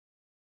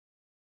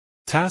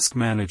Task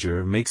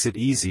Manager makes it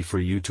easy for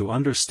you to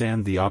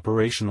understand the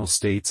operational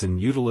states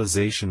and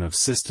utilization of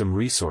system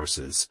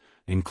resources,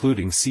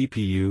 including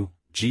CPU,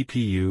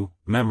 GPU,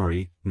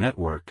 memory,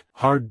 network,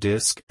 hard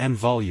disk, and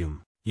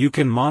volume. You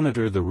can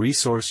monitor the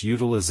resource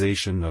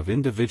utilization of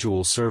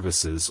individual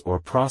services or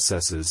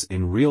processes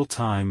in real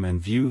time and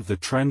view the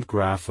trend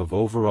graph of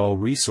overall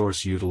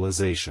resource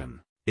utilization.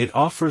 It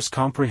offers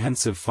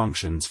comprehensive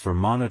functions for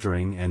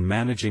monitoring and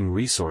managing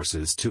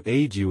resources to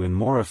aid you in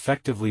more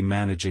effectively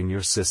managing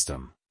your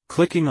system.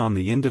 Clicking on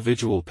the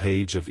individual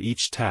page of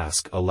each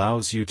task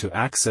allows you to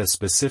access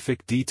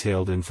specific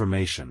detailed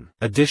information.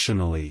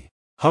 Additionally,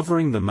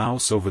 hovering the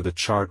mouse over the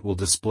chart will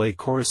display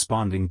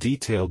corresponding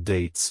detailed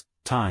dates,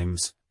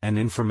 times, and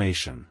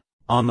information.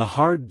 On the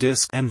hard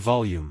disk and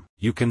volume,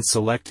 you can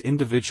select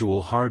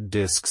individual hard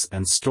disks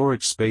and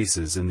storage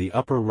spaces in the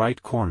upper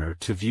right corner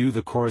to view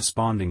the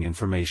corresponding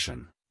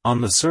information.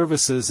 On the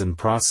Services and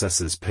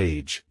Processes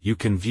page, you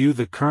can view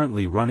the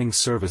currently running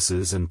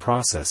services and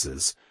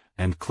processes,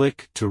 and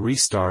click to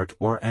restart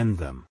or end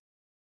them.